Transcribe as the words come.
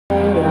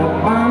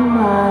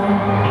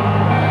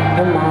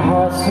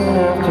soon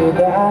after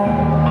that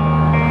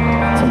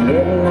to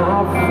living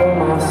out for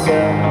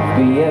myself.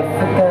 But if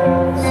I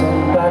got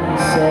somebody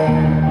say,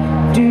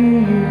 do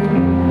you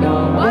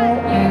know what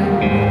you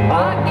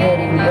are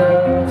getting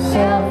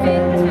yourself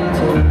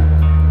into?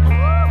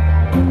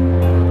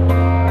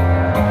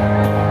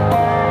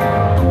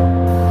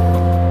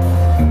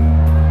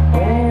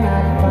 When I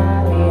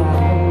finally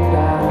ironed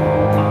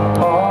out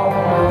all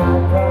of my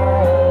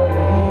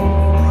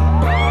priorities,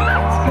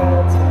 it's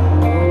got to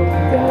move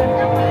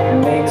that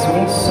makes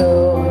me so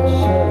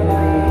sure of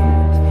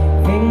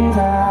these things. I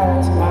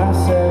ask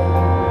myself,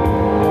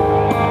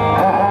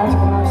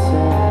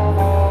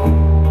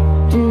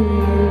 do you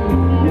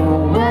know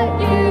what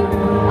you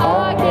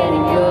are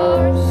getting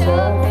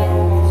yourself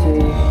into?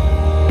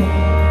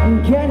 I'm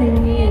getting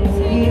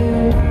into you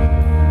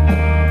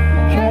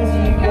because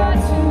you got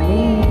to me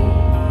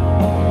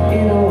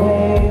in a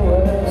way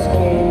words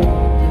can't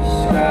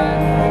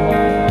describe.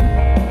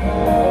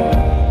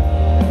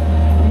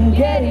 I'm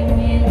getting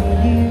into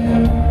you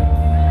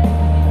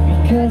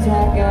because I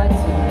got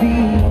to be.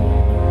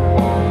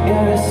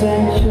 You're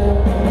essential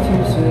to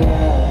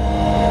survive.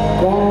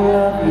 Gonna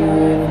love you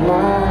with my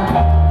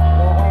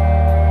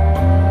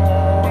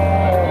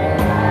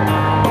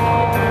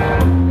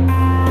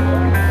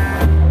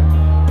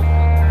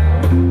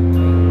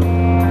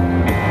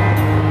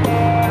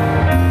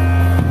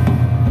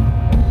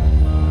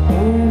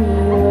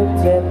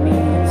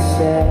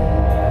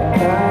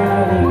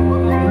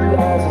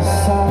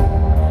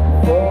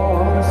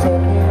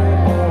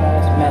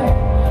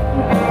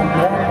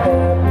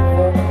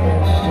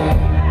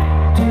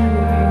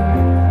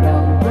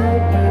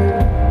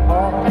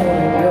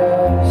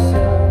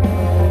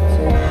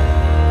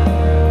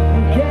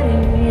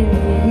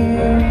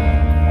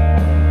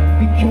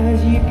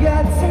because you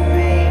got to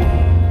me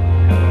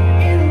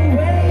in a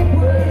way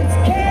words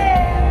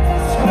can't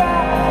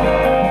describe.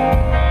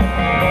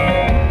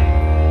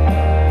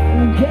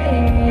 I'm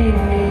getting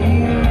into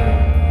you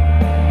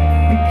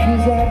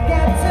because I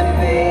got to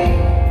be.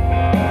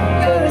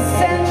 You're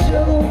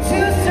essential to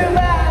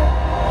survive.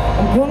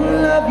 I'm gonna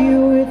love you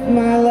with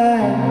my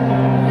life.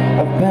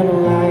 I've been a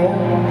liar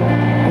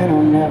and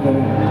I'll never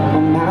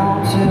amount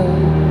to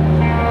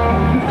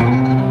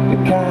the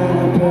kind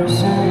of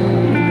person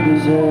you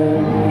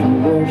deserve to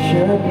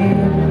worship you.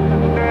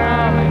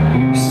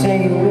 You say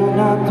you will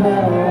not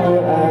dwell on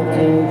what I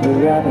do, but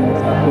rather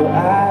what I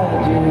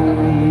do.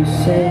 You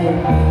say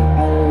I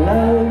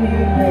love you,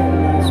 and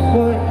that's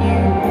what you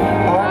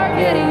are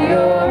getting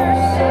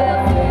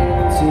yourself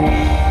into.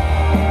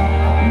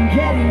 I'm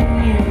getting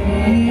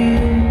into you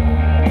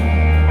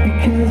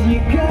because you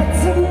got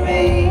to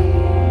me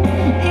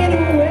in a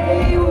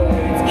way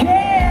words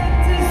can't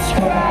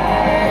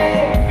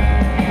describe.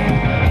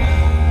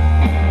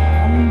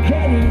 I'm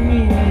getting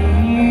into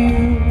you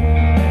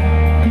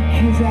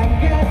because I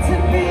got to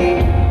be.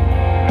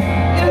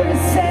 You're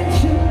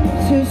essential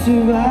to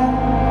survive.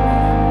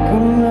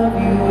 Gonna love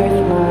you with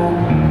my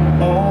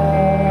life.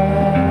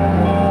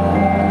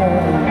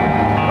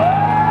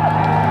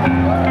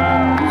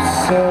 You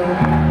say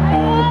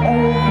I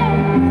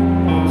love you.